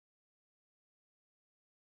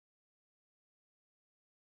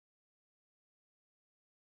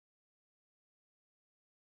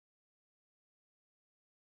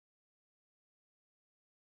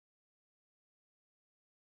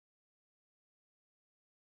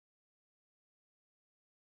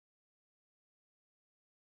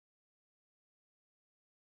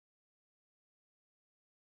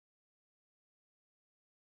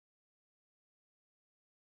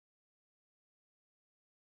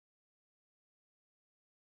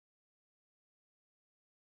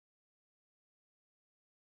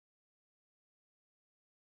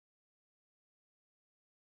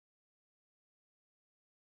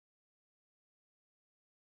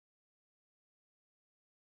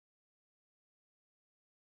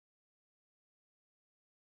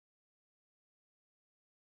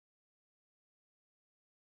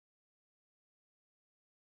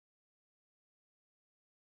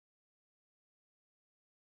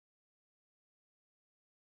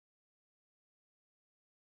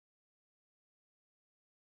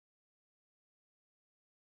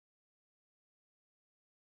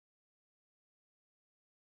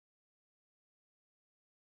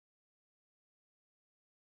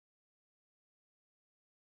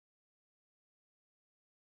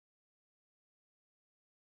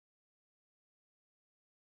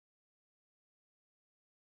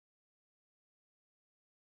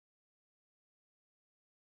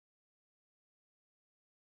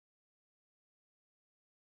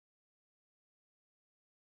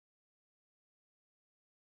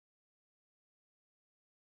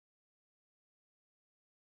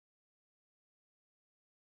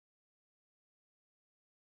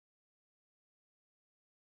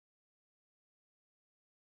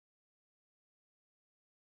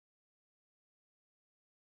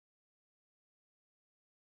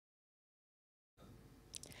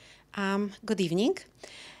Good evening.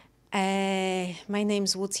 My name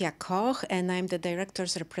is Łucja Koch, and I'm the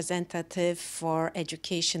Director's Representative for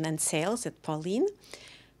Education and Sales at POLIN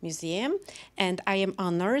Museum. And I am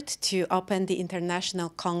honored to open the International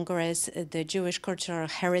Congress, the Jewish Cultural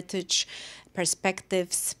Heritage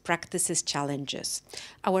Perspectives, Practices, Challenges.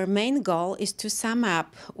 Our main goal is to sum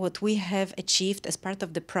up what we have achieved as part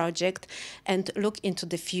of the project and look into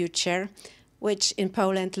the future, which in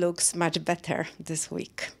Poland looks much better this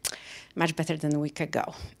week, much better than a week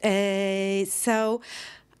ago. The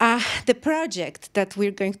project that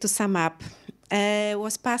we're going to sum up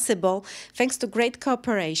was possible thanks to great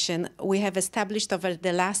cooperation we have established over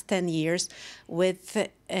the last 10 years with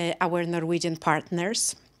our Norwegian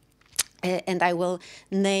partners. And I will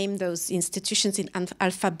name those institutions in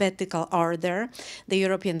alphabetical order: the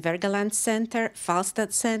European Wergelanda Center,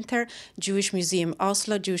 Falstad Center, Jewish Museum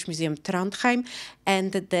Oslo, Jewish Museum Trondheim,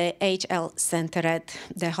 and the HL Center at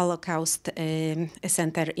the Holocaust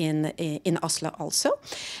Center in Oslo also.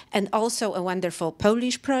 And also a wonderful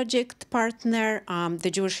Polish project partner,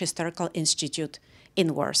 the Jewish Historical Institute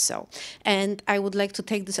in Warsaw. And I would like to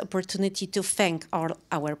take this opportunity to thank all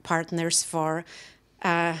our partners for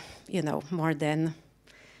more than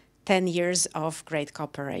 10 years of great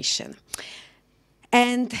cooperation.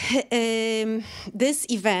 And this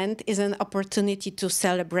event is an opportunity to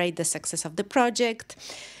celebrate the success of the project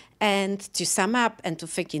and to sum up and to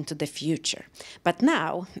think into the future. But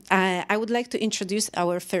now, I would like to introduce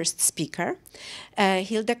our first speaker.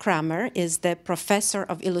 Hilde Kramer is the Professor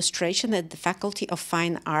of Illustration at the Faculty of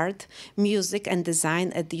Fine Art, Music and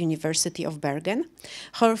Design at the University of Bergen.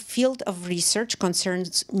 Her field of research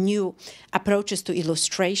concerns new approaches to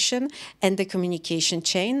illustration and the communication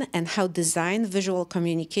chain, and how design, visual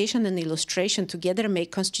communication, and illustration together may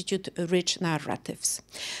constitute rich narratives.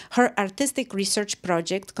 Her artistic research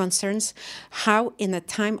project concerns how, in a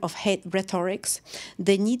time of hate rhetorics,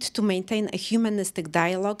 the need to maintain a humanistic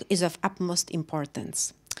dialogue is of utmost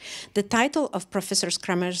importance. The title of Professor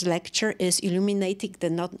Kramer's lecture is Illuminating the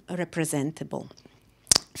Non-Representable.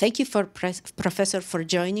 Thank you, Professor, for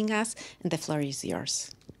joining us, and the floor is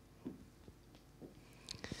yours.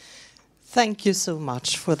 Thank you so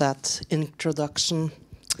much for that introduction.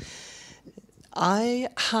 I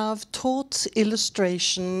have taught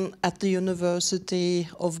illustration at the University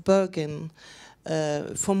of Bergen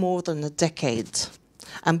for more than a decade.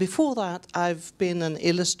 And before that, I've been an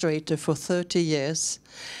illustrator for 30 years.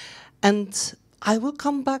 And I will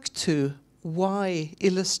come back to why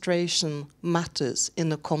illustration matters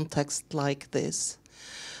in a context like this.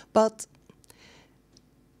 But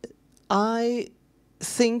I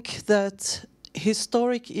think that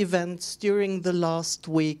historic events during the last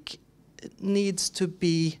week needs to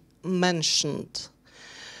be mentioned.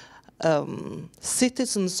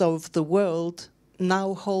 Citizens of the world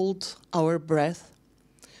now hold our breath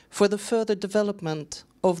for the further development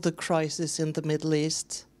of the crisis in the Middle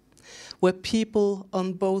East, where people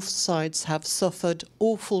on both sides have suffered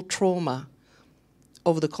awful trauma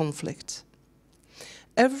of the conflict.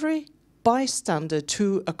 Every bystander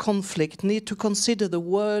to a conflict need to consider the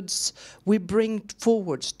words we bring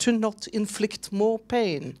forward to not inflict more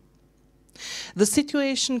pain. The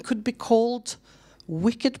situation could be called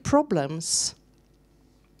wicked problems,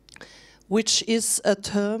 which is a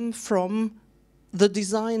term from the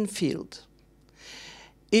design field.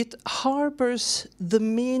 It harbors the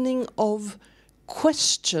meaning of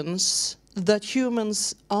questions that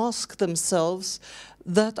humans ask themselves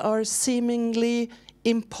that are seemingly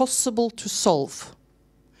impossible to solve.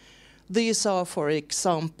 These are, for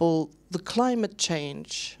example, the climate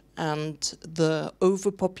change and the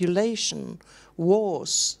overpopulation,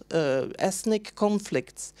 wars, ethnic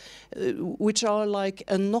conflicts, which are like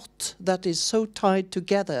a knot that is so tied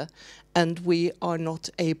together and we are not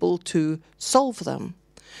able to solve them.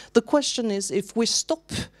 The question is, if we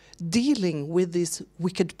stop dealing with these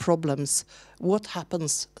wicked problems, what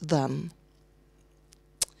happens then?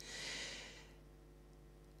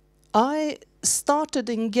 I started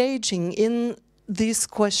engaging in these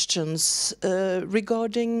questions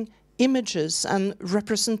regarding images and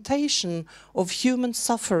representation of human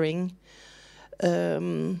suffering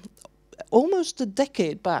almost a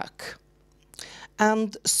decade back.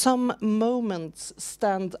 And some moments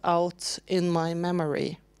stand out in my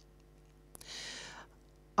memory.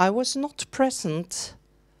 I was not present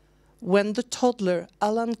when the toddler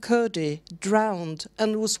Alan Kurdi drowned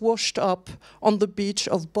and was washed up on the beach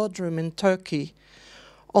of Bodrum in Turkey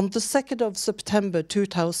on the 2nd of September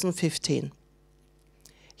 2015.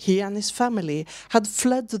 He and his family had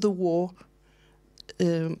fled the war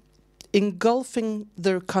engulfing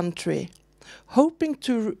their country, hoping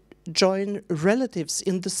to join relatives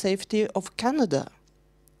in the safety of Canada.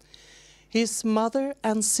 His mother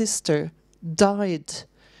and sister died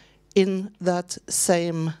in that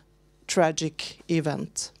same tragic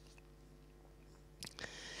event.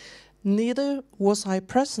 Neither was I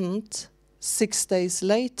present 6 days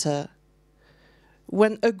later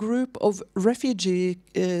when a group of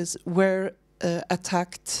refugees were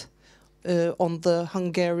attacked on the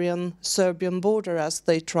Hungarian-Serbian border as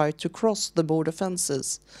they tried to cross the border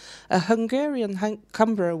fences. A Hungarian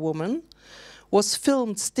camera woman was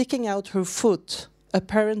filmed sticking out her foot,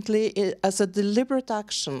 apparently as a deliberate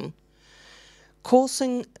action,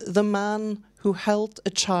 causing the man who held a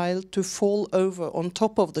child to fall over on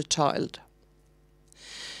top of the child.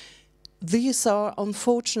 These are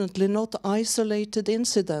unfortunately not isolated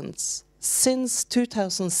incidents. Since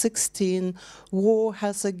 2016, war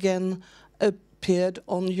has again appeared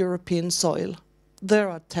on European soil. There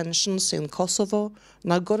are tensions in Kosovo,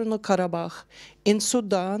 Nagorno-Karabakh, in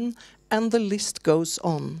Sudan, and the list goes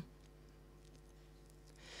on.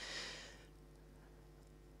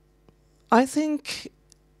 I think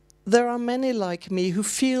there are many like me who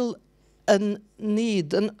feel a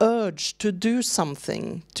need, an urge to do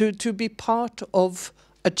something, to be part of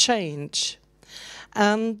a change.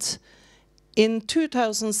 And in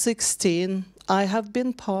 2016, I have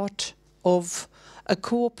been part of a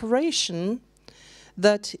cooperation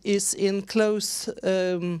that is in close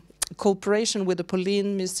cooperation with the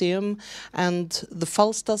POLIN Museum and the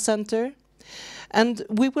Falstad Center. And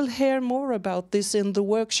we will hear more about this in the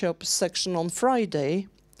workshop section on Friday.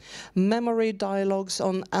 Memory dialogues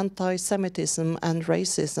on anti-Semitism and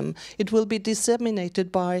racism. It will be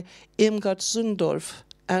disseminated by Irmgard Zundorf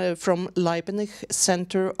from Leibniz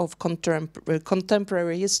Center of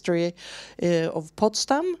Contemporary History of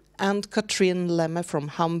Potsdam, and Katrin Lemme from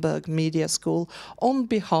Hamburg Media School on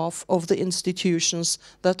behalf of the institutions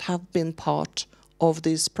that have been part of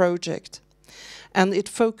this project. And it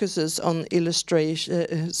focuses on illustration.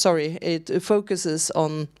 It focuses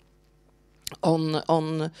on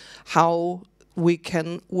how we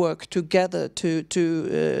can work together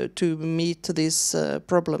to meet these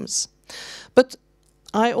problems. But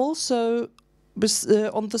I also,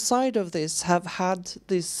 on the side of this, have had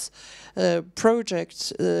this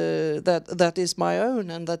project that is my own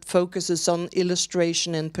and that focuses on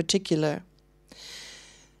illustration in particular.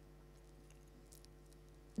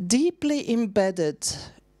 Deeply embedded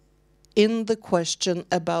in the question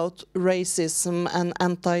about racism and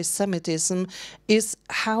anti-Semitism is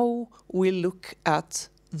how we look at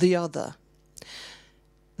the other.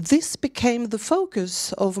 This became the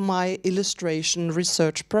focus of my illustration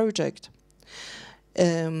research project,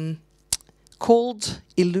 called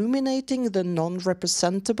Illuminating the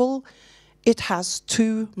Non-Representable. It has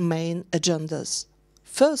two main agendas.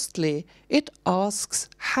 Firstly, it asks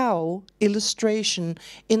how illustration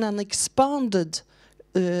in an expanded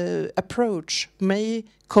approach may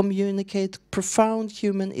communicate profound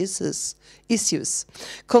human issues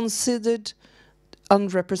considered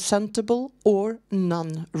unrepresentable or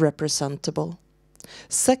non-representable.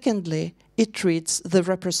 Secondly, it treats the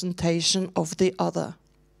representation of the other.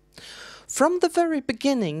 From the very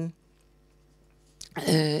beginning,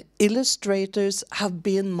 illustrators have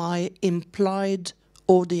been my implied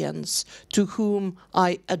audience to whom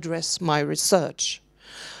I address my research.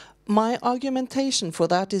 My argumentation for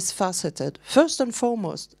that is faceted. First and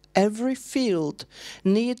foremost, every field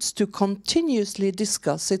needs to continuously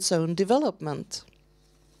discuss its own development.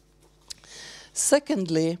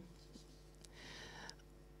 Secondly,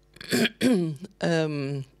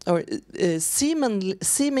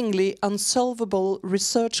 seemingly unsolvable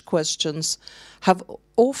research questions have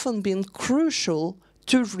often been crucial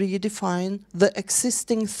to redefine the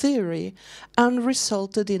existing theory and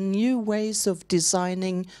resulted in new ways of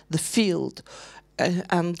designing the field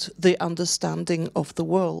and the understanding of the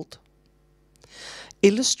world.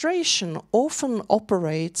 Illustration often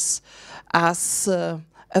operates as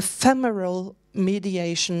ephemeral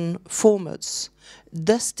mediation formats,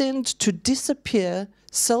 destined to disappear,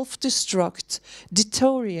 self-destruct,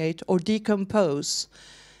 deteriorate, or decompose.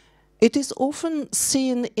 It is often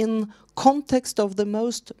seen in context of the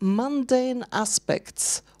most mundane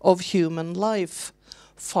aspects of human life,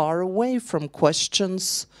 far away from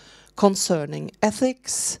questions concerning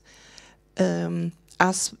ethics,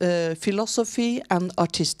 philosophy and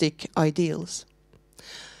artistic ideals.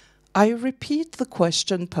 I repeat the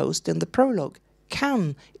question posed in the prologue.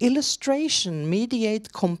 Can illustration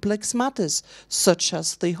mediate complex matters such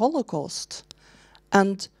as the Holocaust?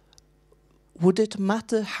 And would it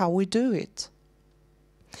matter how we do it?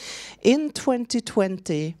 In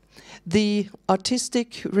 2020, the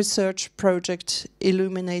Artistic Research Project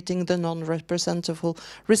Illuminating the Non-Representable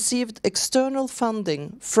received external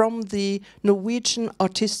funding from the Norwegian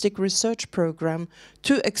Artistic Research Program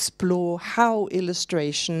to explore how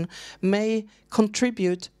illustration may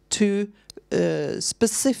contribute to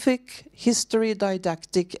specific history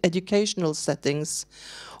didactic educational settings,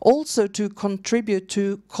 also to contribute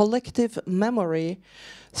to collective memory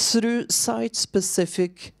through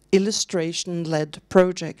site-specific illustration-led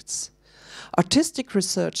projects. Artistic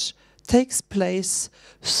research takes place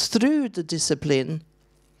through the discipline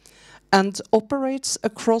and operates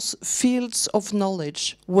across fields of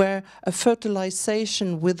knowledge where a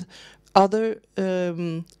fertilization with other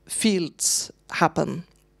fields happen.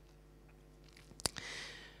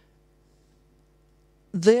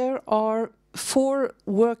 There are 4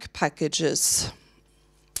 work packages.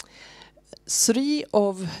 3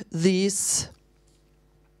 of these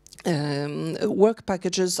work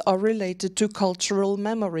packages are related to cultural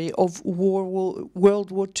memory of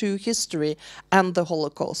World War II history and the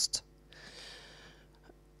Holocaust.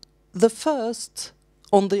 The first,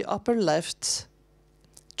 on the upper left,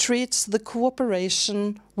 treats the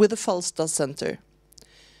cooperation with the Falstad Center.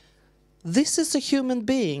 This is a human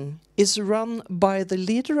being, is run by the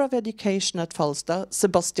leader of education at Falstad,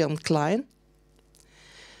 Sebastian Klein.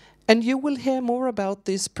 And you will hear more about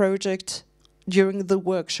this project during the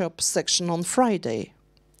workshop section on Friday.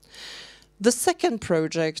 The second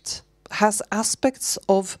project has aspects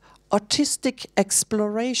of artistic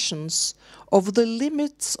explorations of the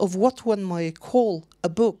limits of what one might call a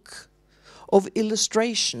book, of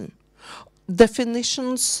illustration,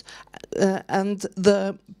 definitions and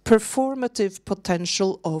the performative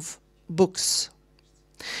potential of books.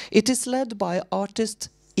 It is led by artist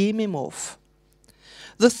Emimov.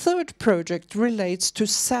 The third project relates to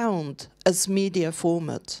sound as media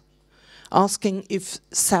format, asking if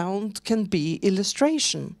sound can be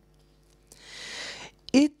illustration.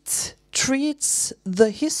 It treats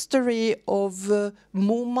the history of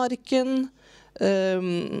Momarken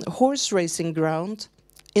horse racing ground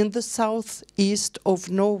in the southeast of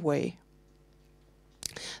Norway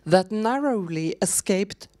that narrowly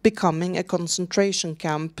escaped becoming a concentration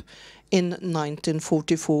camp in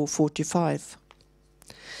 1944-45.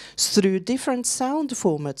 Through different sound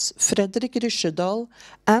formats, Fredrik Rysjedal,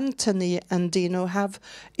 Anthony and Dino have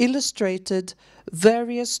illustrated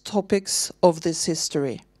various topics of this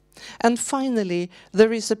history. And finally,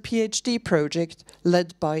 there is a PhD project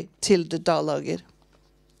led by Hilde Kramer.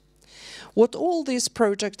 What all these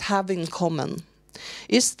projects have in common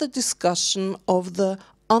is the discussion of the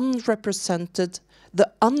unrepresented,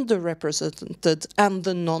 the underrepresented, and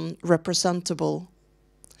the non-representable.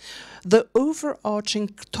 The overarching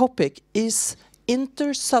topic is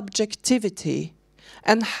intersubjectivity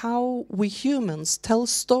and how we humans tell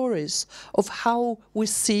stories of how we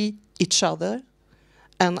see each other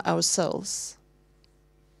and ourselves.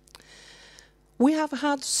 We have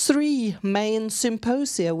had 3 main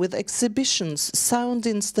symposia with exhibitions, sound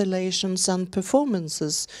installations and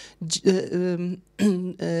performances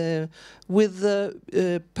with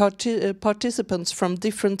participants from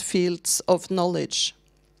different fields of knowledge.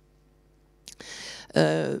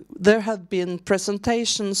 There have been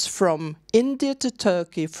presentations from India to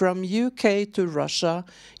Turkey, from UK to Russia,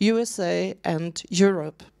 USA and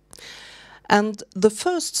Europe. And the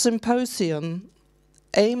first symposium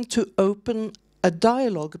aimed to open a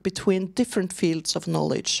dialogue between different fields of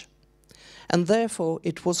knowledge. And therefore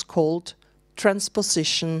it was called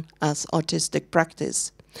Transposition as Artistic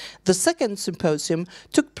Practice. The second symposium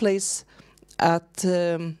took place at,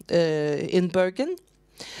 in Bergen,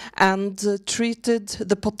 and treated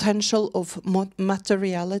the potential of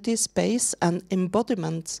materiality, space and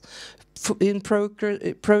embodiment in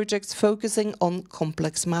projects focusing on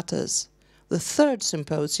complex matters. The third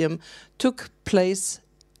symposium took place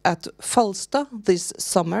at Falstad this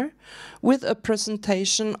summer with a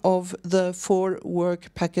presentation of the 4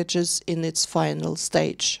 work packages in its final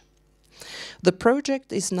stage. The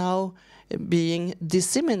project is now being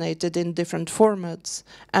disseminated in different formats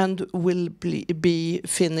and will be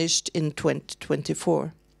finished in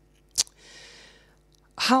 2024.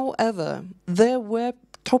 However, there were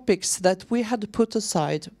topics that we had put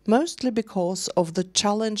aside, mostly because of the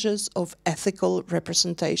challenges of ethical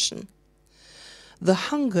representation. The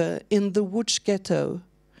hunger in the Łódź ghetto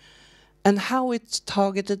and how it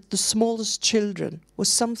targeted the smallest children was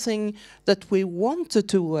something that we wanted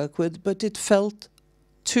to work with, but it felt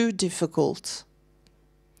too difficult.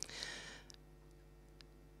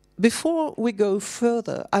 Before we go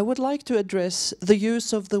further, I would like to address the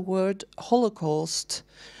use of the word Holocaust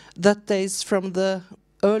that dates from the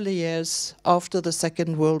early years after the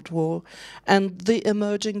Second World War and the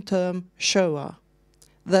emerging term Shoah,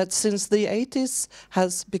 that since the 80s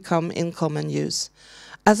has become in common use.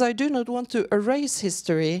 As I do not want to erase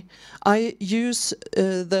history, I use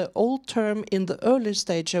the old term in the early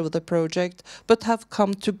stage of the project, but have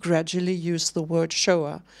come to gradually use the word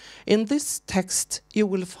Shoah. In this text, you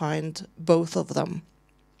will find both of them.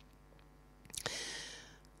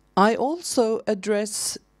 I also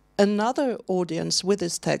address another audience with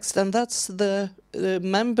this text, and that's the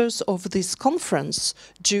members of this conference,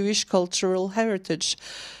 Jewish Cultural Heritage,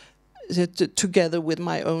 together with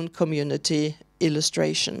my own community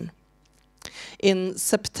illustration. In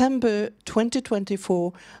September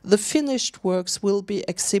 2024, the finished works will be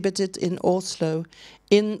exhibited in Oslo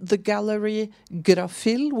in the gallery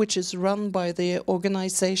Grafil, which is run by the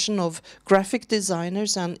Organization of Graphic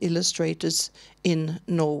Designers and Illustrators in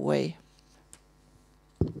Norway.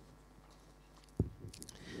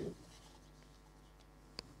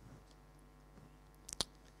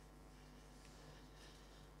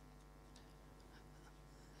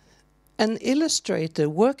 An illustrator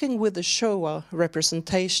working with a Shoah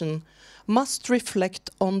representation must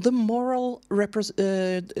reflect on the moral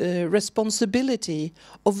responsibility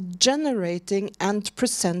of generating and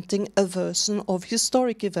presenting a version of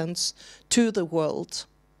historic events to the world.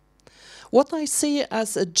 What I see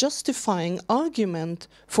as a justifying argument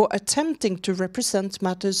for attempting to represent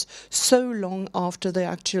matters so long after the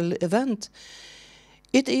actual event,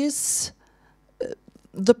 it is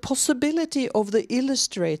the possibility of the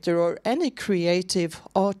illustrator or any creative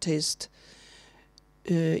artist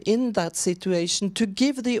in that situation to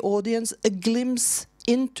give the audience a glimpse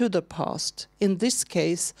into the past, in this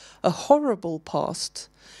case, a horrible past,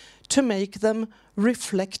 to make them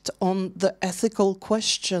reflect on the ethical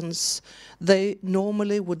questions they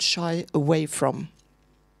normally would shy away from.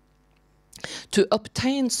 To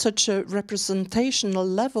obtain such a representational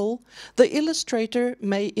level, the illustrator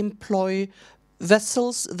may employ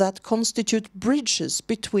vessels that constitute bridges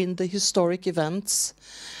between the historic events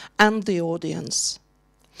and the audience.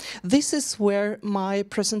 This is where my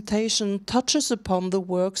presentation touches upon the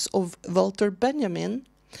works of Walter Benjamin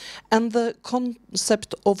and the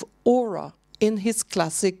concept of aura in his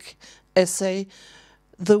classic essay,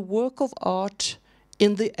 The Work of Art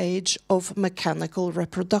in the Age of Mechanical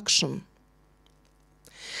Reproduction.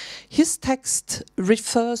 His text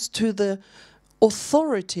refers to the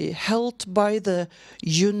authority held by the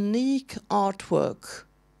unique artwork,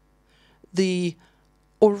 the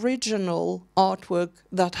original artwork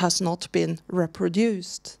that has not been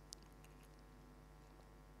reproduced.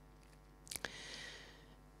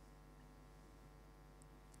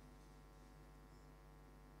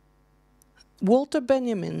 Walter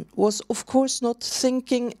Benjamin was, of course, not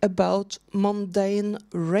thinking about mundane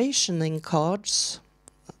rationing cards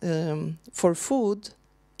for food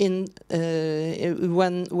when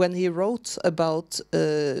he wrote about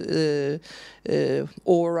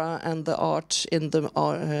aura and the art in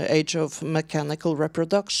the age of mechanical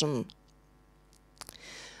reproduction.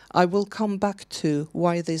 I will come back to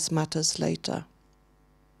why this matters later.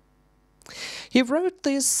 He wrote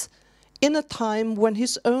this in a time when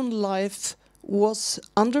his own life was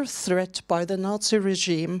under threat by the Nazi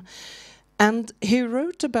regime, and he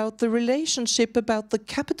wrote about the relationship about the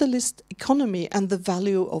capitalist economy and the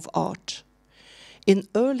value of art. In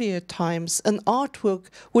earlier times, an artwork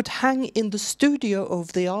would hang in the studio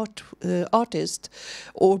of the artist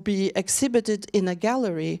or be exhibited in a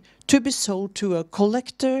gallery to be sold to a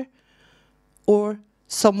collector or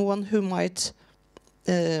someone who might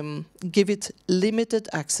give it limited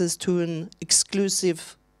access to an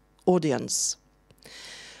exclusive audience.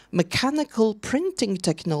 Mechanical printing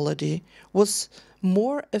technology was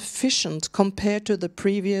more efficient compared to the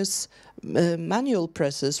previous manual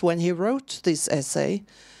presses. When he wrote this essay,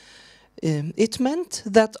 it meant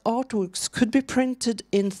that artworks could be printed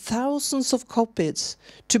in thousands of copies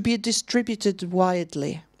to be distributed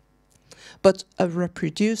widely. But a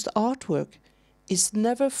reproduced artwork is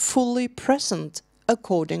never fully present,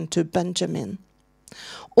 according to Benjamin.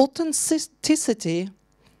 Authenticity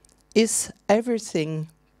is everything.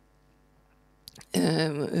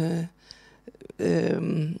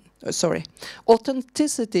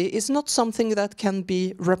 Authenticity is not something that can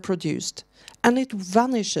be reproduced, and it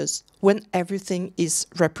vanishes when everything is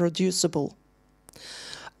reproducible.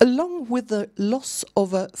 Along with the loss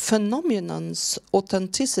of a phenomenon's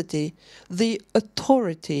authenticity, the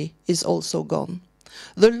authority is also gone.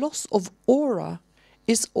 The loss of aura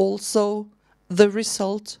is also the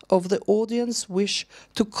result of the audience's wish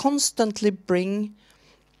to constantly bring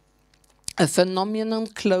a phenomenon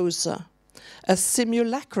closer, a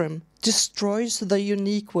simulacrum destroys the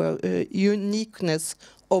uniqueness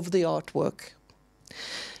of the artwork.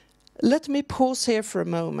 Let me pause here for a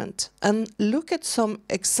moment and look at some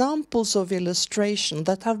examples of illustration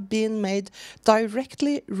that have been made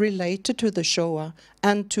directly related to the Shoah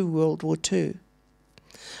and to World War II.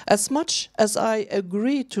 As much as I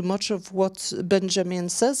agree to much of what Benjamin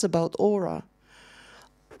says about aura,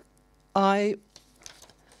 I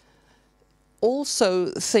also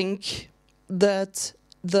think that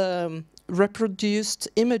the reproduced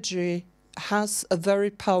imagery has a very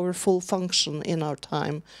powerful function in our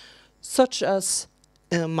time, such as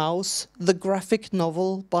Maus, the graphic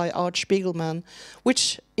novel by Art Spiegelman,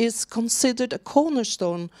 which is considered a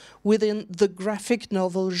cornerstone within the graphic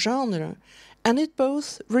novel genre. And it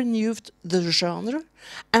both renewed the genre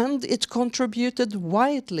and it contributed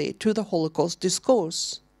widely to the Holocaust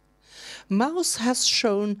discourse. Maus has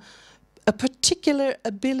shown a particular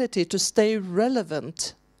ability to stay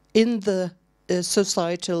relevant in the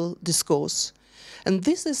societal discourse. And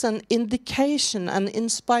this is an indication and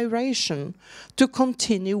inspiration to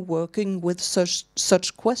continue working with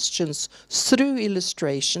such questions through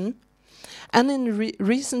illustration. And in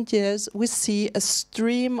recent years, we see a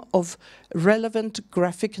stream of relevant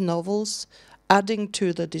graphic novels adding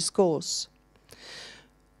to the discourse.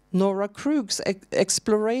 Nora Krug's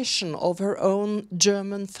exploration of her own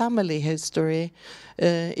German family history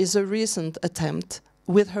is a recent attempt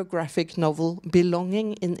with her graphic novel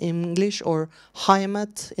Belonging in English, or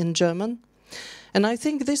Heimat in German. And I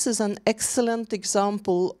think this is an excellent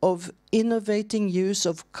example of innovating use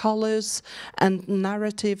of colors and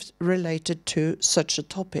narratives related to such a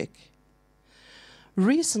topic.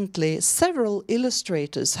 Recently, several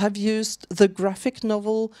illustrators have used the graphic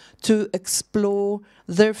novel to explore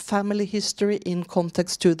their family history in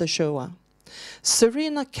context to the Shoah.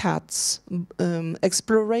 Serena Katz's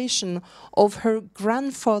exploration of her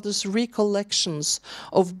grandfather's recollections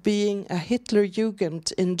of being a Hitler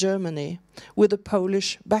Jugend in Germany with a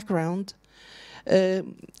Polish background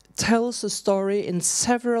tells a story in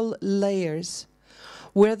several layers,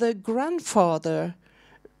 where the grandfather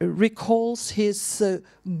recalls his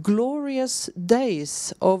glorious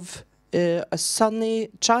days of a sunny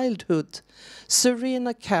childhood.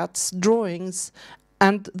 Serena Katz's drawings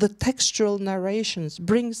and the textual narrations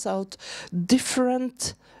brings out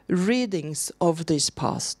different readings of this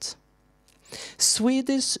past.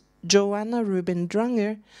 Swedish Joanna Rubin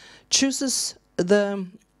Dranger chooses the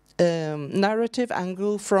narrative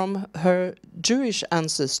angle from her Jewish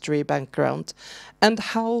ancestry background and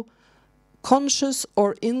how conscious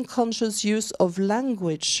or unconscious use of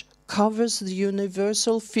language covers the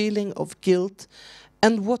universal feeling of guilt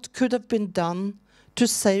and what could have been done to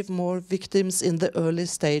save more victims in the early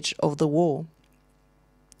stage of the war.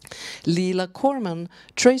 Lila Korman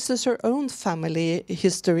traces her own family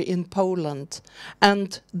history in Poland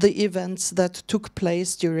and the events that took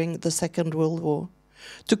place during the Second World War.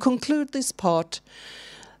 To conclude this part,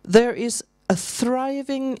 there is a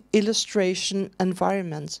thriving illustration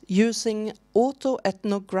environment using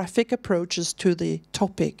autoethnographic approaches to the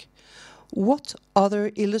topic. What other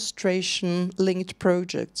illustration-linked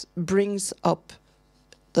projects brings up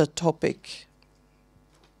the topic?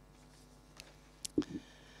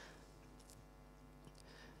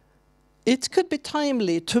 It could be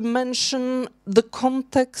timely to mention the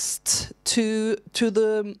context to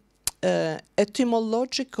the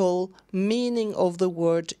etymological meaning of the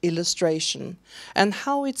word illustration and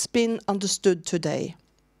how it's been understood today.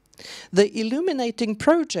 The Illuminating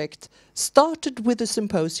Project started with the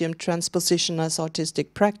symposium Transposition as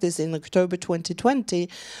Artistic Practice in October 2020,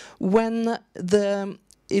 when the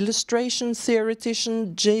illustration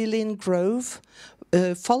theoretician Jaylene Grove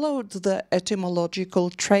followed the etymological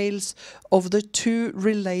trails of the two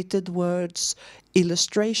related words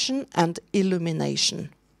illustration and illumination.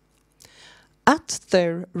 At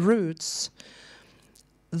their roots,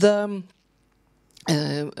 the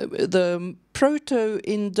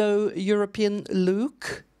Proto-Indo-European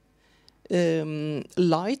look,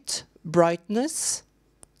 light, brightness,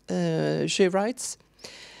 she writes.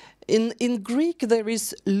 In Greek there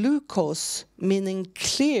is lukos, meaning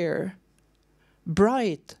clear,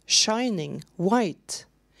 bright, shining, white.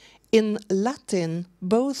 In Latin,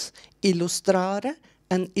 both illustrare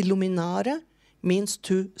and illuminare means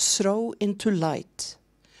to throw into light,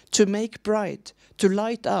 to make bright, to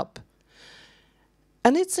light up.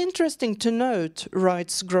 And it's interesting to note,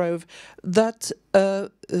 writes Grove, that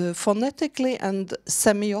phonetically and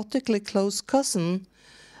semiotically close cousin,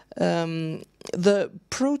 the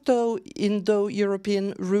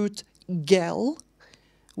Proto-Indo-European root gel,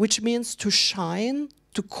 which means to shine,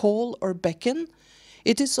 to call or beckon,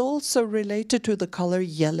 it is also related to the color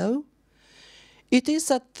yellow, It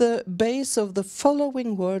is at the base of the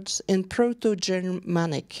following words in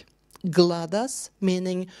Proto-Germanic. Gladas,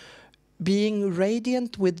 meaning being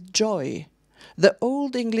radiant with joy. The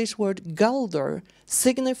Old English word galdor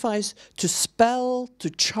signifies to spell, to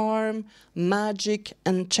charm, magic,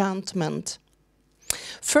 enchantment.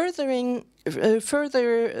 Further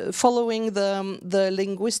following the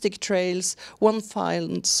linguistic trails, one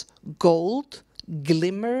finds gold,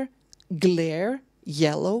 glimmer, glare,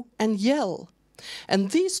 yellow, and yell. And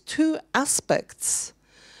these two aspects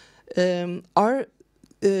are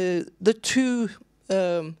the two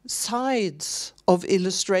sides of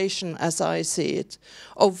illustration, as I see it,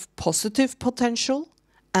 of positive potential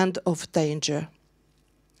and of danger.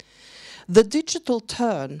 The digital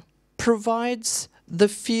turn provides the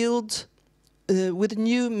field with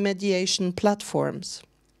new mediation platforms.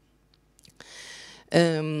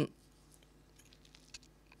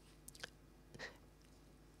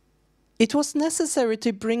 It was necessary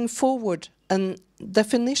to bring forward a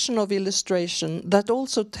definition of illustration that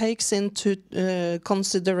also takes into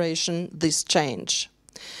consideration this change.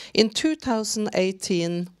 In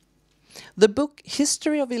 2018, the book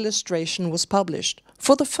History of Illustration was published.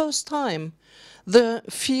 For the first time, the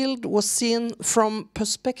field was seen from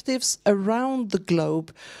perspectives around the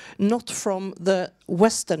globe, not from the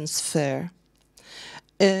Western sphere.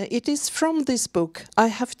 It is from this book I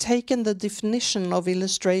have taken the definition of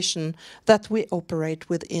illustration that we operate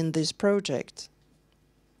within this project.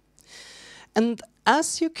 And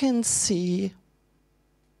as you can see,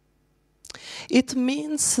 it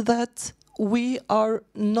means that we are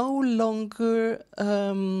no longer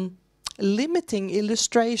limiting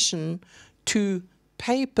illustration to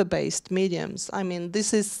paper-based mediums. I mean,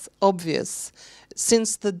 this is obvious.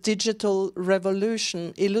 Since the digital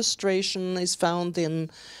revolution, illustration is found in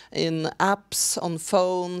apps, on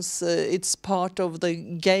phones. It's part of the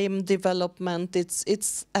game development.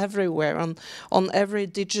 It's everywhere on every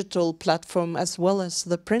digital platform as well as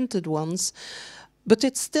the printed ones. But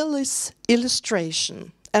it still is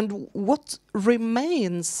illustration. And what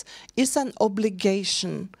remains is an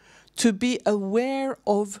obligation to be aware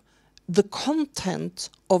of the content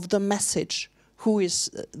of the message, who is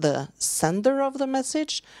the sender of the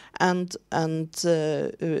message, and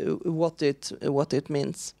what it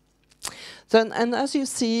means. Then, and as you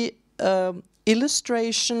see,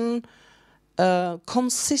 illustration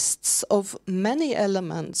consists of many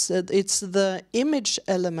elements. It's the image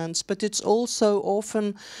elements, but it's also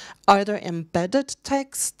often either embedded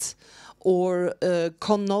text or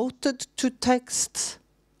connoted to text.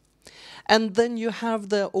 And then you have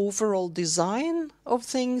the overall design of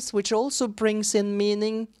things, which also brings in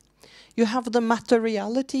meaning. You have the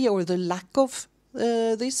materiality or the lack of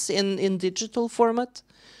this in digital format.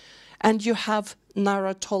 And you have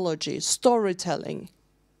narratology, storytelling.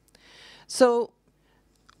 So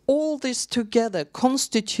all this together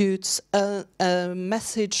constitutes a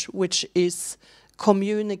message which is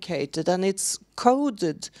communicated, and it's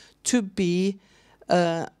coded to be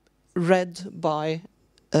read by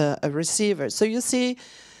a receiver. So you see,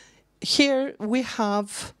 here we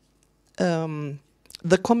have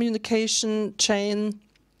the communication chain,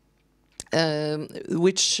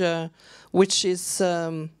 which is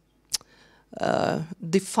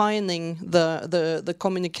defining the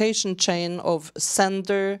communication chain of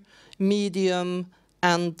sender, medium,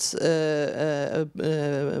 and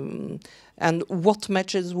what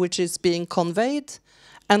message which is being conveyed,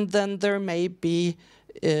 and then there may be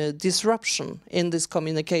disruption in this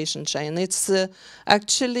communication chain. It's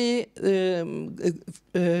actually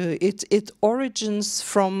it origins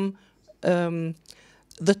from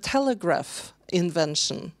the telegraph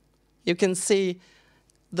invention. You can see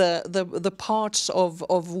the parts of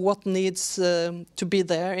what needs to be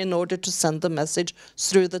there in order to send the message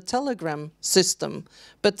through the telegram system,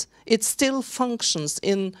 but it still functions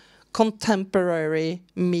in contemporary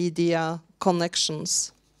media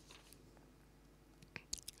connections.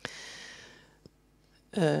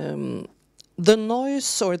 The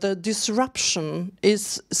noise or the disruption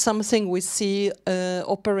is something we see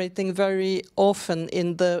operating very often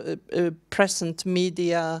in the present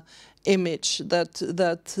media image,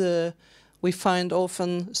 that we find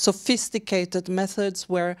often sophisticated methods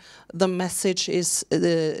where the message is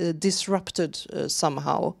disrupted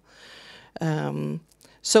somehow.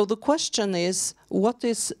 So the question is, what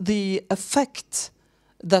is the effect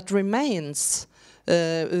that remains?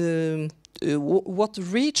 What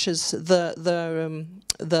reaches the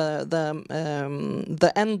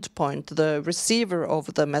end point, the receiver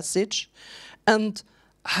of the message, and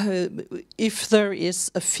if there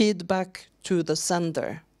is a feedback to the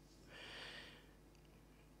sender.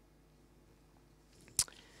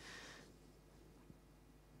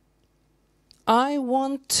 I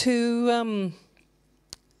want to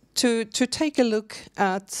take a look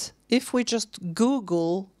at, if we just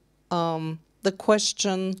Google the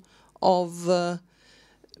question of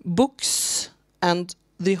books and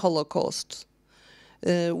the Holocaust.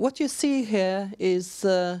 What you see here is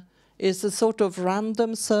a sort of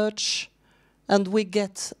random search, and we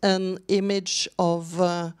get an image of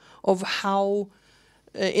how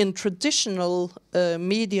in traditional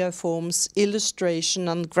media forms, illustration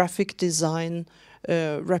and graphic design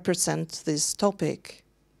represent this topic.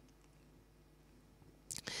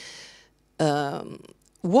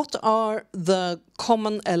 What are the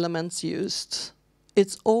common elements used?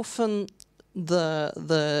 It's often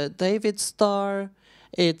the David star.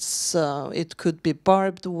 It could be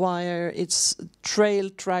barbed wire. It's trail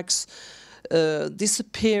tracks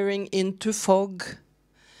disappearing into fog.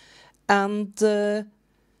 And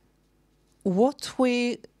what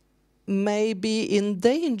we may be in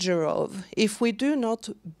danger of, if we do not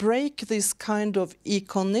break this kind of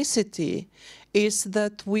iconicity, is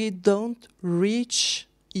that we don't reach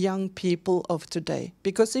young people of today.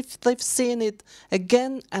 Because if they've seen it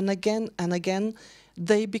again and again and again,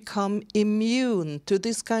 they become immune to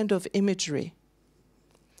this kind of imagery.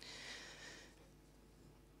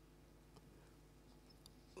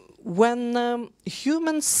 When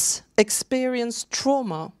humans experience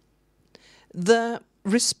trauma, the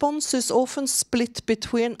response is often split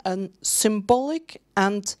between a symbolic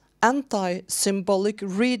and anti-symbolic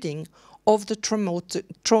reading of the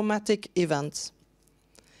traumatic events.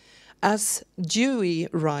 As Dewey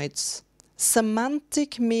writes,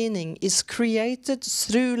 semantic meaning is created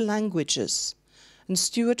through languages. And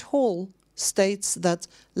Stuart Hall states that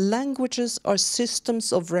languages are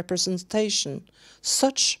systems of representation.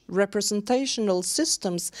 Such representational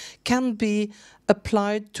systems can be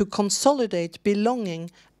applied to consolidate belonging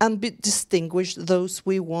and distinguish those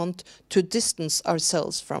we want to distance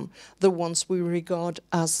ourselves from, the ones we regard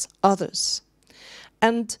as others.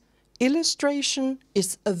 And illustration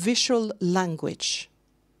is a visual language.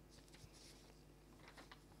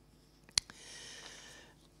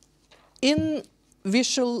 In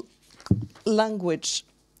visual language,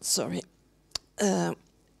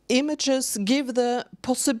 images give the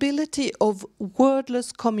possibility of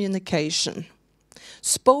wordless communication,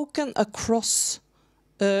 spoken across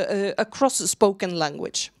spoken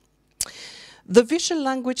language. The visual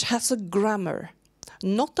language has a grammar,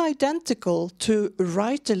 not identical to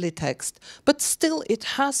writerly text, but still it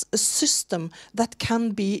has a system that can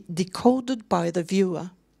be decoded by the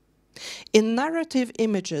viewer. In narrative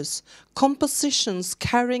images, compositions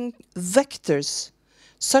carrying vectors,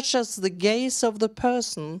 such as the gaze of the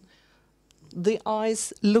person, the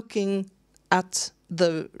eyes looking at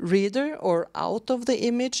the reader or out of the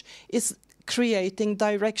image, is creating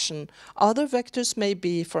direction. Other vectors may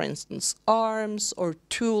be, for instance, arms or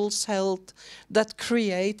tools held that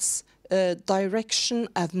creates direction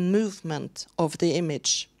and movement of the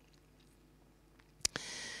image.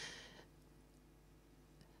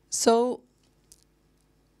 So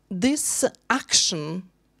this action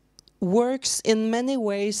works in many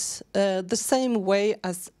ways the same way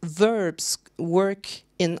as verbs work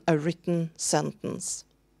in a written sentence.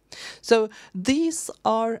 So these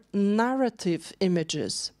are narrative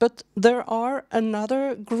images, but there are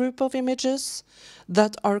another group of images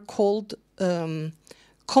that are called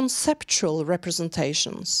conceptual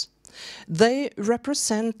representations. They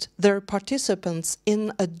represent their participants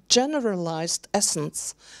in a generalized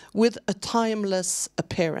essence with a timeless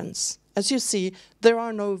appearance. As you see, there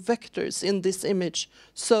are no vectors in this image,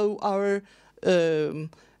 so our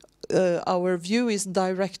view is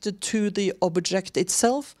directed to the object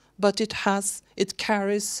itself, but it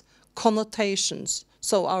carries connotations.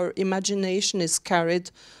 So our imagination is carried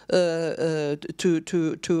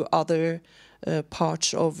to other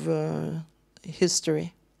parts of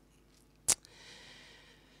history.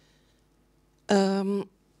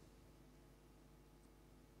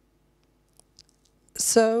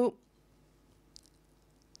 So,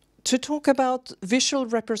 to talk about visual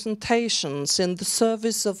representations in the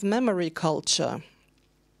service of memory culture,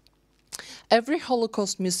 every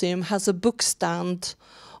Holocaust museum has a book stand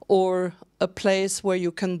or a place where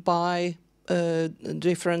you can buy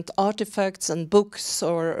different artifacts and books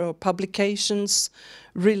or publications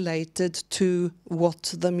related to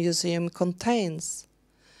what the museum contains.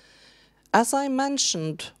 As I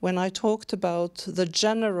mentioned when I talked about the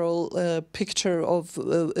general picture of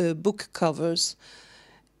book covers,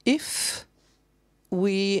 if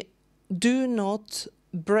we do not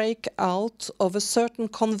break out of a certain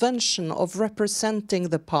convention of representing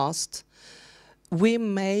the past, we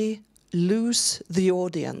may lose the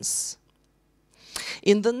audience.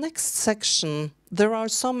 In the next section, there are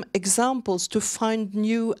some examples to find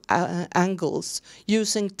new angles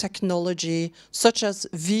using technology such as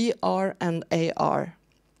VR and AR.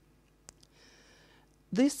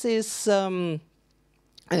 This is from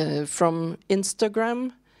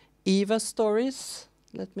Instagram, Eva Stories.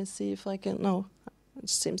 Let me see if I can, no, it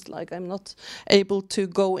seems like I'm not able to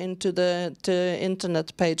go into the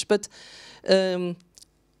internet page, but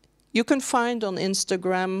you can find on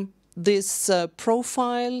Instagram this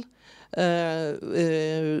profile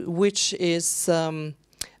which is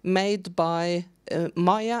made by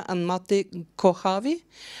Maya and Matti Kohavi,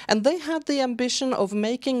 and they had the ambition of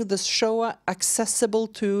making the Shoah accessible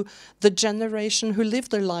to the generation who live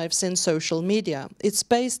their lives in social media. It's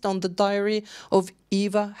based on the diary of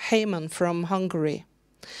Eva Heyman from Hungary.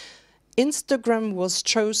 Instagram was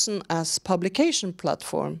chosen as publication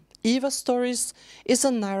platform. Eva Stories is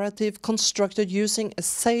a narrative constructed using a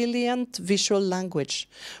salient visual language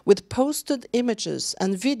with posted images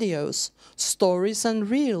and videos, stories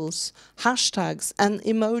and reels, hashtags and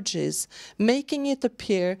emojis, making it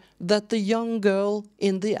appear that the young girl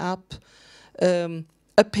in the app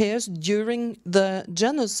appears during the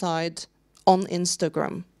genocide on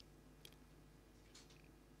Instagram.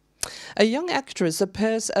 A young actress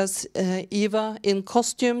appears as Eva in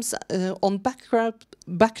costumes on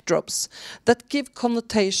backdrops that give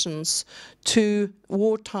connotations to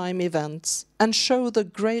wartime events and show the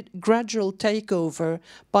gradual takeover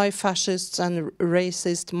by fascists and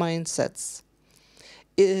racist mindsets.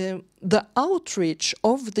 The outreach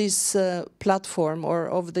of this platform or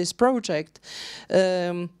of this project,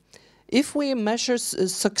 if we measure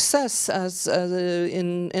success as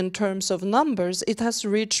in terms of numbers, it has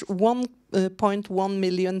reached 1.1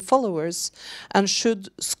 million followers and should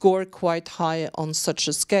score quite high on such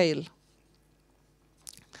a scale.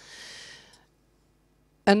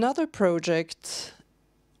 Another project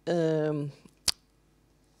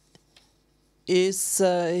is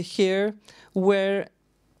here where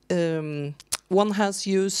one has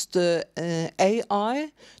used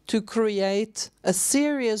AI to create a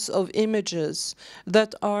series of images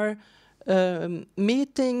that are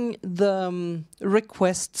meeting the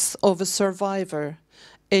requests of a survivor,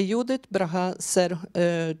 Judith Braha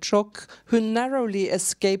Serchok, who narrowly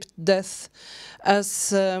escaped death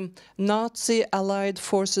as Nazi Allied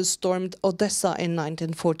forces stormed Odessa in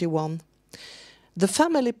 1941. The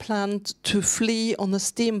family planned to flee on a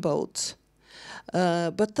steamboat,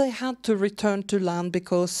 but they had to return to land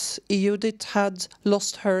because Judith had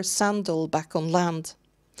lost her sandal back on land.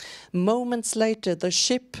 Moments later, the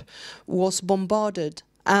ship was bombarded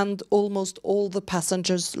and almost all the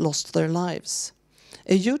passengers lost their lives.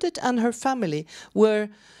 Judith and her family were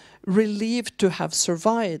relieved to have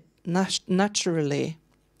survived naturally.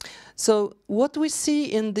 So what we see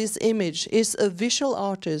in this image is a visual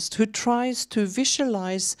artist who tries to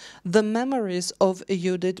visualize the memories of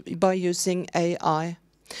Judith by using AI.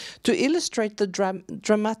 To illustrate the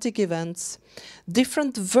dramatic events,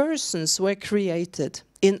 different versions were created.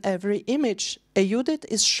 In every image, Judith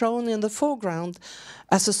is shown in the foreground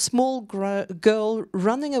as a small girl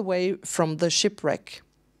running away from the shipwreck.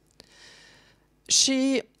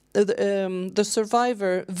 The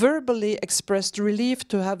survivor verbally expressed relief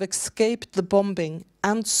to have escaped the bombing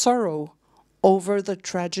and sorrow over the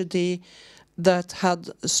tragedy that had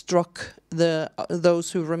struck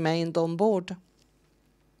those who remained on board.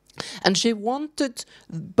 And she wanted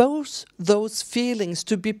both those feelings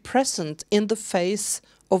to be present in the face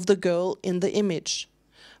of the girl in the image.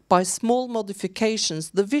 By small modifications,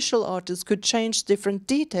 the visual artist could change different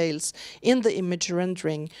details in the image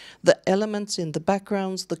rendering, the elements in the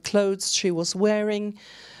backgrounds, the clothes she was wearing,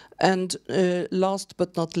 and last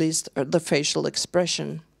but not least, the facial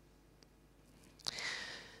expression.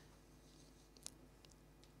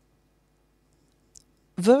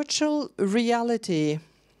 Virtual reality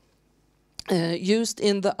used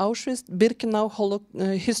in the Auschwitz-Birkenau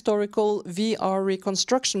historical VR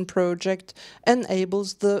reconstruction project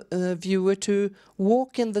enables the viewer to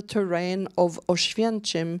walk in the terrain of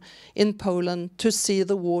Oświęcim in Poland to see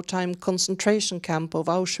the wartime concentration camp of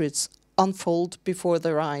Auschwitz unfold before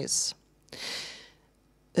their eyes.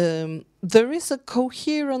 There is a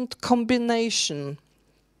coherent combination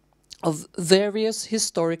of various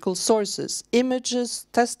historical sources, images,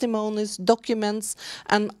 testimonies, documents,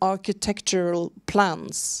 and architectural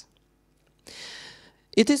plans.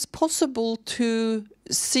 It is possible to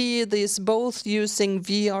see this both using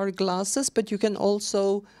VR glasses, but you can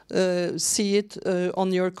also see it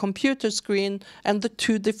on your computer screen, and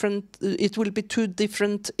it will be two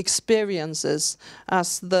different experiences,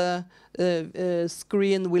 as the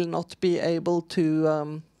screen will not be able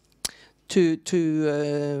to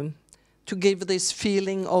to give this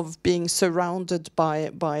feeling of being surrounded by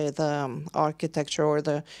the architecture or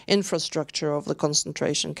the infrastructure of the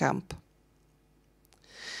concentration camp.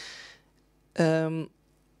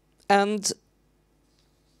 And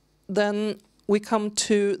then we come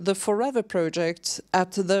to the Forever project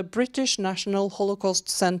at the British National Holocaust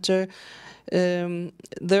Centre.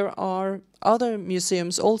 There are other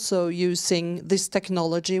museums also using this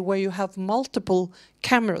technology where you have multiple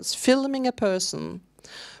cameras filming a person,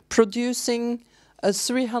 producing a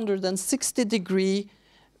 360-degree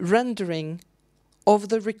rendering of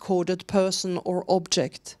the recorded person or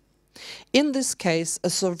object. In this case, a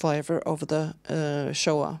survivor of the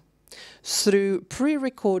Shoah. Through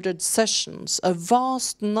pre-recorded sessions, a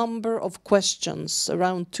vast number of questions,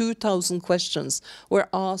 around 2,000 questions, were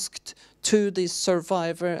asked to the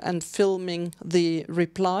survivor and filming the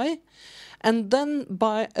reply. And then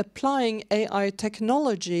by applying AI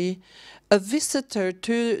technology, a visitor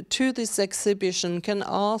to this exhibition can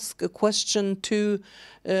ask a question to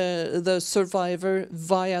the survivor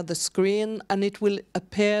via the screen, and it will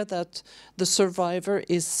appear that the survivor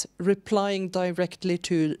is replying directly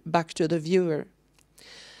back to the viewer.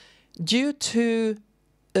 Due to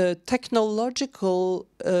technological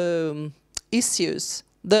issues,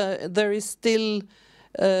 there is still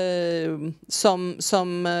some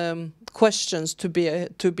questions to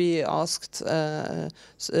be asked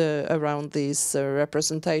around these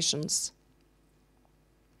representations.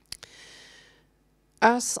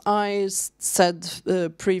 As I said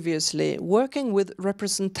previously, working with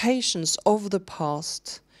representations of the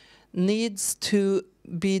past needs to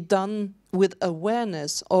be done with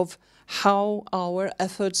awareness of how our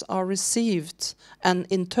efforts are received and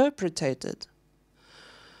interpreted.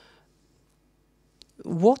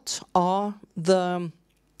 What are the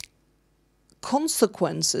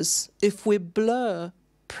consequences if we blur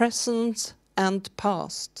present and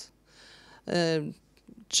past?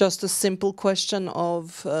 Just a simple question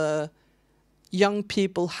of young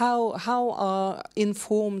people, how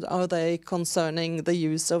informed are they concerning the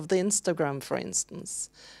use of the Instagram, for instance?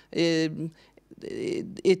 It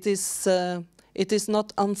is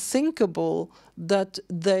not unthinkable that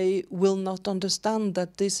they will not understand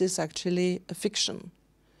that this is actually a fiction.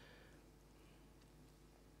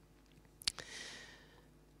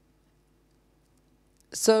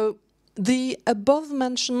 So the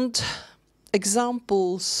above-mentioned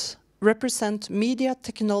examples represent media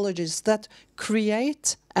technologies that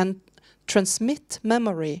create and transmit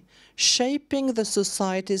memory, shaping the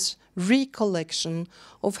society's recollection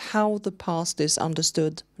of how the past is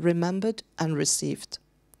understood, remembered, and received.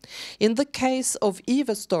 In the case of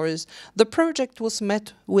Eva stories, the project was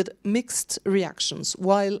met with mixed reactions.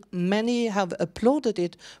 While many have applauded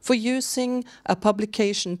it for using a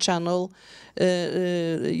publication channel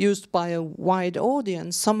used by a wide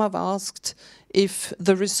audience, some have asked if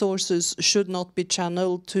the resources should not be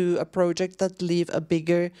channeled to a project that leave a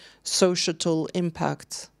bigger societal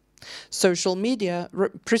impact. Social media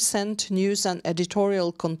present news and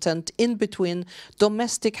editorial content in between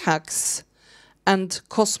domestic hacks and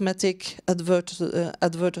cosmetic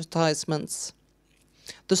advertisements.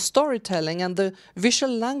 The storytelling and the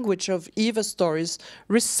visual language of Eva stories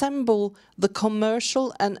resemble the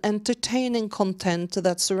commercial and entertaining content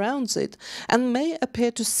that surrounds it, and may appear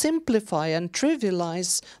to simplify and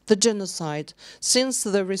trivialize the genocide, since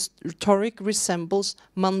the rhetoric resembles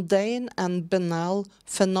mundane and banal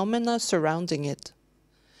phenomena surrounding it.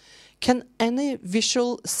 Can any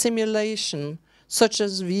visual simulation, such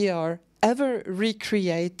as VR, ever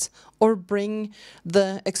recreate or bring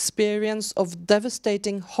the experience of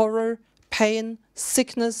devastating horror, pain,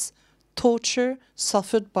 sickness, torture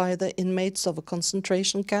suffered by the inmates of a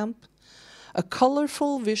concentration camp? A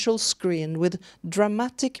colorful visual screen with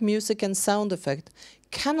dramatic music and sound effect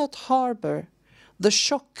cannot harbor the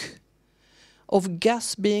shock of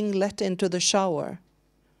gas being let into the shower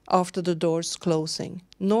after the doors closing,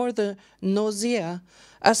 nor the nausea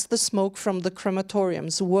as the smoke from the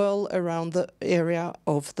crematoriums whirl around the area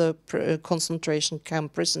of the concentration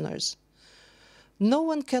camp prisoners. No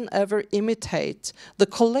one can ever imitate the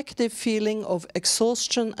collective feeling of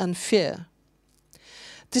exhaustion and fear.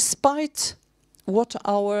 Despite what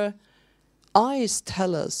our eyes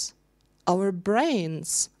tell us, our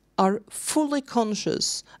brains are fully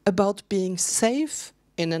conscious about being safe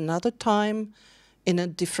in another time, in a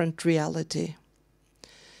different reality.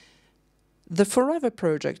 The Forever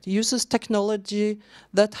project uses technology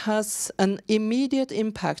that has an immediate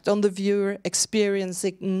impact on the viewer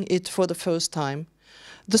experiencing it for the first time.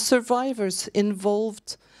 The survivors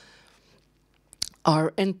involved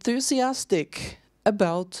are enthusiastic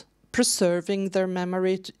about preserving their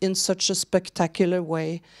memory in such a spectacular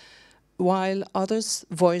way, while others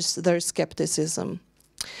voice their skepticism.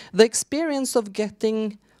 The experience of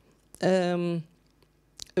getting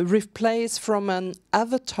replaced from an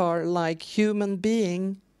avatar-like human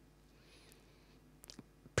being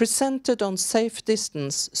presented on safe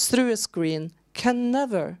distance through a screen can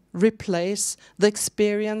never replace the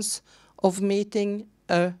experience of meeting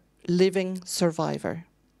a living survivor.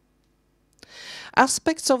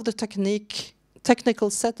 Aspects of the technical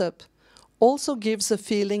setup also gives a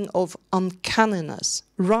feeling of uncanniness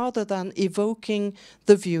rather than evoking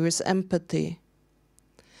the viewer's empathy.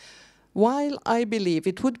 While I believe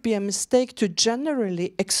it would be a mistake to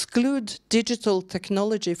generally exclude digital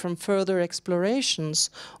technology from further explorations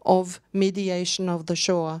of mediation of the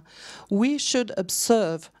Shoah, we should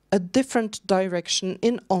observe a different direction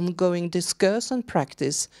in ongoing discourse and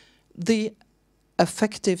practice, the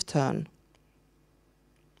affective turn.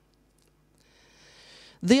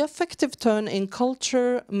 The affective turn in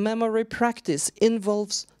culture memory practice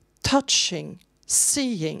involves touching,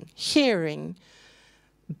 seeing, hearing,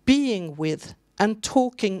 being with, and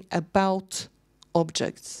talking about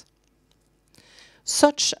objects.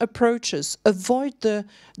 Such approaches avoid the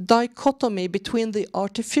dichotomy between the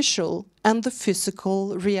artificial and the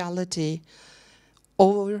physical reality,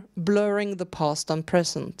 or blurring the past and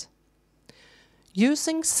present.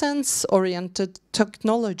 Using sense-oriented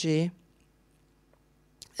technology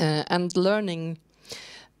and learning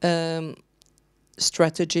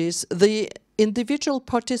strategies, the individual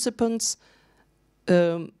participants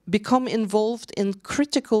become involved in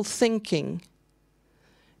critical thinking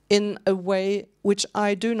in a way which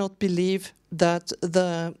I do not believe that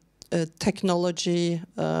the technology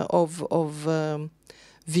of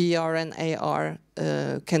VR and AR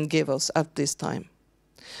can give us at this time.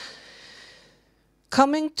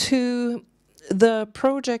 Coming to the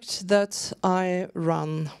project that I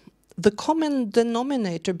run, the common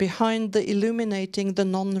denominator behind the Illuminating the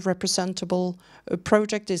Non-Representable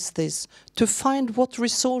project is this: to find what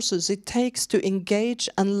resources it takes to engage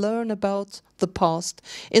and learn about the past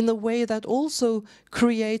in a way that also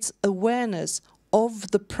creates awareness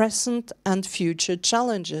of the present and future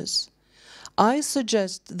challenges. I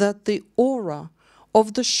suggest that the aura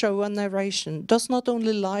of the Shoah narration does not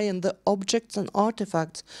only lie in the objects and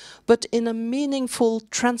artifacts, but in a meaningful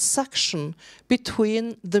transaction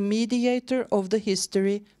between the mediator of the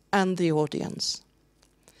history and the audience.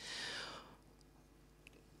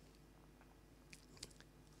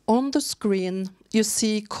 On the screen, you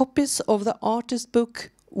see copies of the artist book,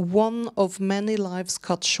 One of Many Lives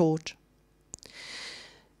Cut Short.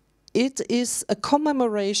 It is a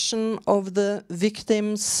commemoration of the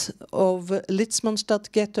victims of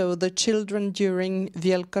Litzmannstadt ghetto, the children during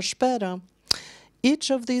Wielka Szpera. Each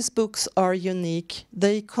of these books are unique.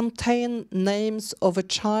 They contain names of a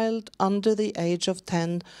child under the age of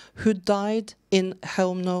 10 who died in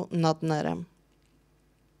Chełmno nad Nerem.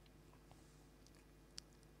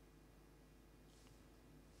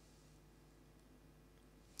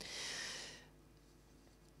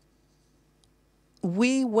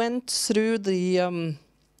 We went through the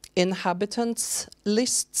inhabitants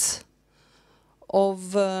lists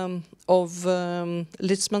of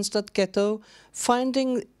Litzmannstadt ghetto,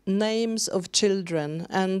 finding names of children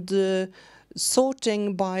and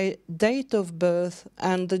sorting by date of birth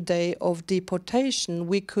and the day of deportation.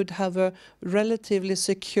 We could have a relatively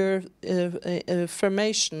secure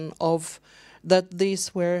affirmation of that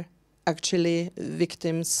these were actually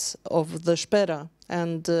victims of the Szpera,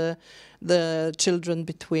 and the children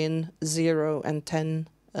between 0 and 10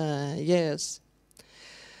 years.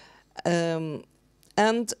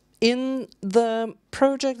 And in the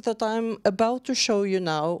project that I'm about to show you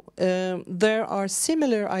now, there are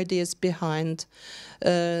similar ideas behind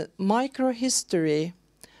microhistory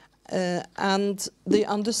and the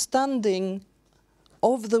understanding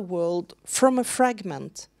of the world from a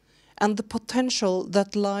fragment, and the potential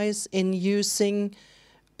that lies in using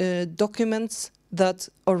documents that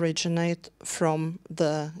originate from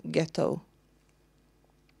the ghetto.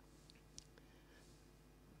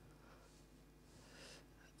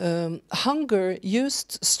 Hunger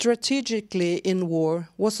used strategically in war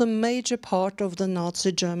was a major part of the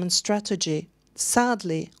Nazi German strategy.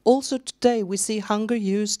 Sadly, also today we see hunger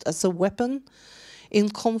used as a weapon in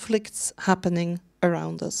conflicts happening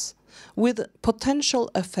around us, with potential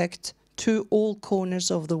effect to all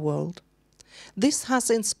corners of the world. This has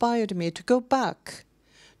inspired me to go back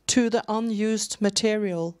to the unused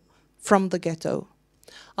material from the ghetto.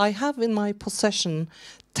 I have in my possession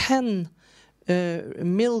 10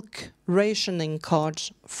 milk rationing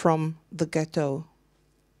cards from the ghetto.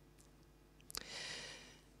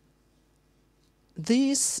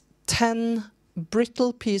 these 10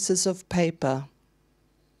 brittle pieces of paper.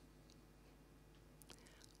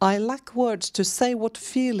 I lack words to say what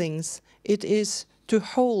feelings it is to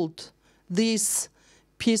hold these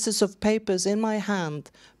pieces of papers in my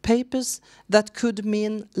hand, papers that could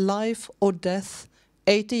mean life or death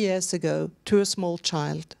 80 years ago to a small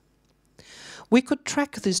child. We could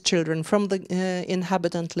track these children from the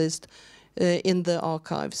inhabitant list in the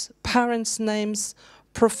archives. Parents' names,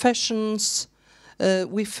 professions.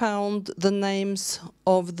 We found the names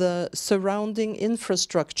of the surrounding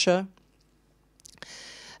infrastructure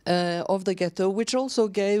of the ghetto, which also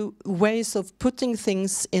gave ways of putting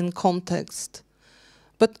things in context.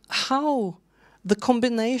 But how the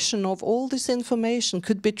combination of all this information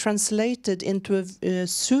could be translated into a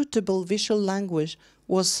suitable visual language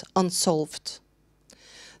was unsolved.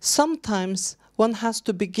 Sometimes one has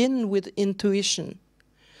to begin with intuition,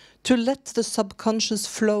 to let the subconscious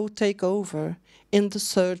flow take over in the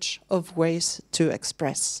search of ways to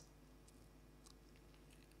express.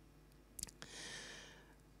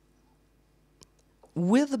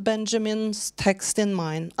 With Benjamin's text in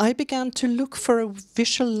mind, I began to look for a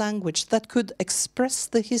visual language that could express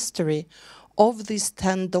the history of these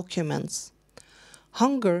 10 documents.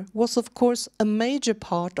 Hunger was, of course, a major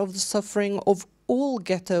part of the suffering of all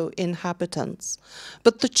ghetto inhabitants,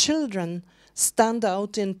 but the children stand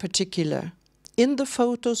out in particular. In the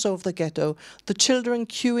photos of the ghetto, the children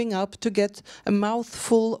queuing up to get a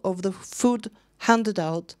mouthful of the food handed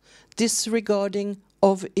out, disregarding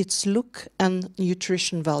of its look and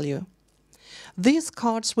nutrition value. These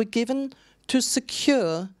cards were given to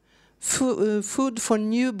secure food for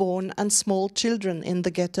newborn and small children in the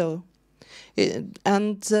ghetto.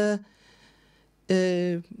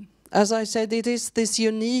 As I said, it is this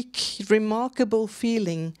unique, remarkable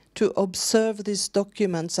feeling to observe these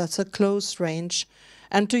documents at a close range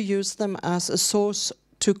and to use them as a source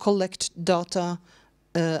to collect data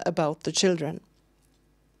about the children.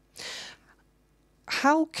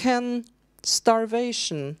 How can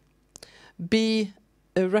starvation be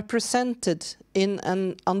represented in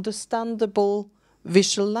an understandable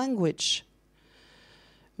visual language?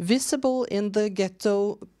 Visible in the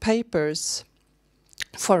ghetto papers,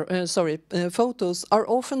 photos are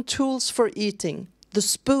often tools for eating. The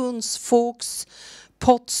spoons, forks,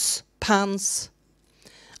 pots, pans.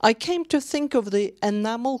 I came to think of the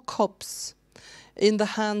enamel cups in the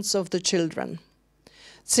hands of the children.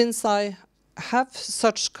 Since I have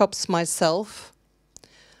such cups myself,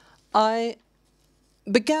 I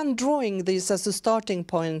began drawing these as a starting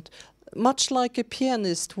point, much like a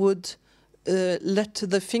pianist would let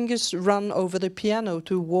the fingers run over the piano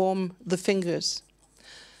to warm the fingers.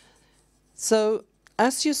 So,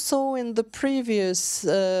 as you saw in the previous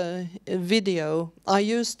video, I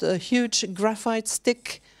used a huge graphite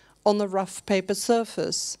stick on a rough paper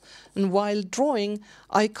surface, and while drawing,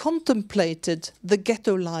 I contemplated the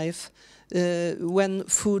ghetto life when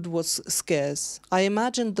food was scarce. I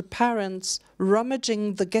imagined the parents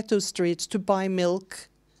rummaging the ghetto streets to buy milk.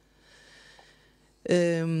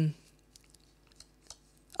 I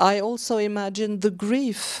also imagined the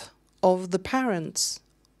grief of the parents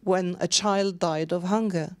when a child died of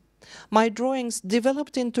hunger. My drawings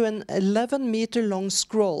developed into an 11-meter-long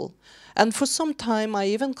scroll, and for some time I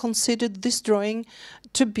even considered this drawing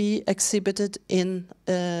to be exhibited in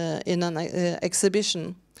an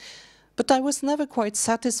exhibition. But I was never quite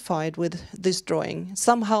satisfied with this drawing.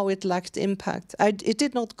 Somehow it lacked impact. It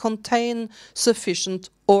did not contain sufficient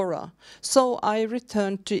aura. So I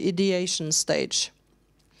returned to ideation stage.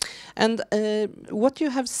 And what you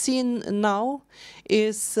have seen now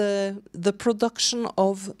is the production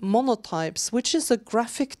of monotypes, which is a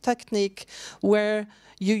graphic technique where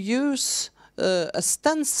you use a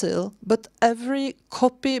stencil, but every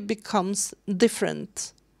copy becomes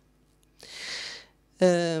different.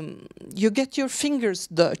 You get your fingers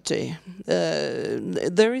dirty.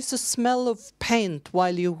 There is a smell of paint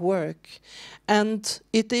while you work. And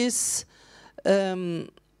it is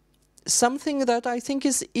something that I think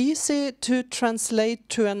is easy to translate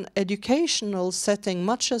to an educational setting,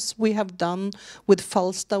 much as we have done with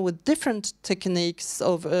Falstad, with different techniques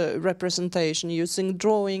of representation, using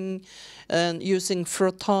drawing and using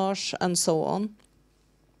frottage and so on.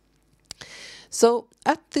 So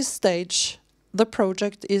at this stage, the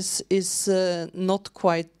project is not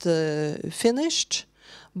quite finished,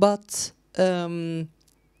 but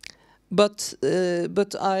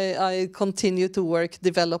I continue to work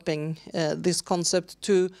developing this concept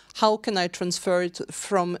to how can I transfer it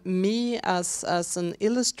from me as an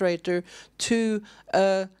illustrator to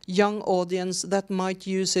a young audience that might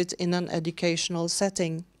use it in an educational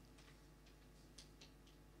setting.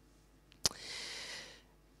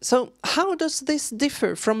 So how does this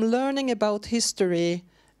differ from learning about history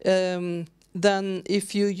than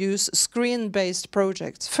if you use screen-based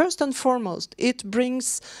projects? First and foremost, it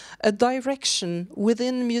brings a direction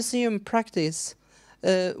within museum practice,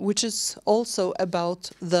 which is also about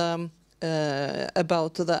the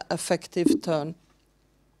affective turn.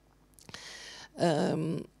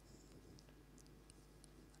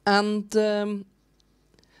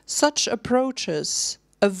 Such approaches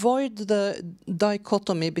avoid the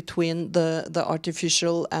dichotomy between the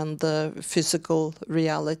artificial and the physical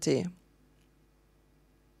reality.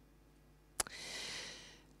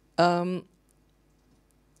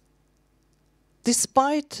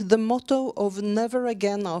 Despite the motto of never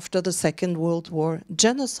again after the Second World War,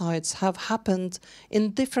 genocides have happened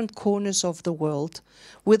in different corners of the world,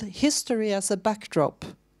 with history as a backdrop.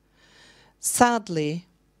 Sadly,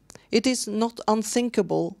 it is not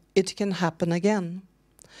unthinkable it can happen again.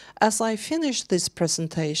 As I finish this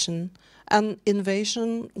presentation, an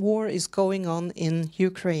invasion war is going on in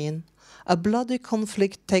Ukraine. A bloody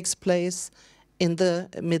conflict takes place in the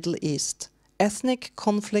Middle East. Ethnic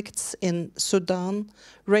conflicts in Sudan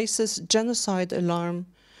raises genocide alarm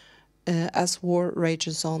as war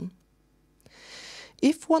rages on.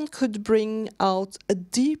 If one could bring out a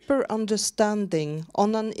deeper understanding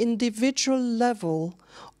on an individual level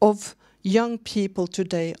of young people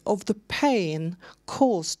today, of the pain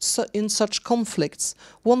caused in such conflicts,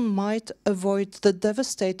 one might avoid the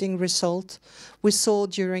devastating result we saw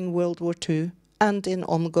during World War II and in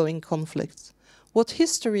ongoing conflicts. What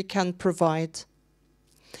history can provide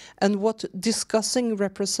and what discussing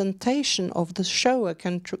representation of the Shoah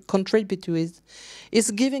can contribute to it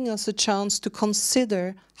is giving us a chance to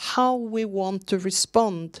consider how we want to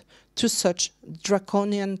respond to such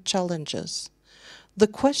draconian challenges. The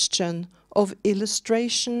question of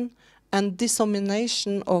illustration and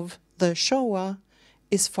dissemination of the Shoah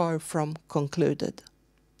is far from concluded.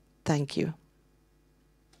 Thank you.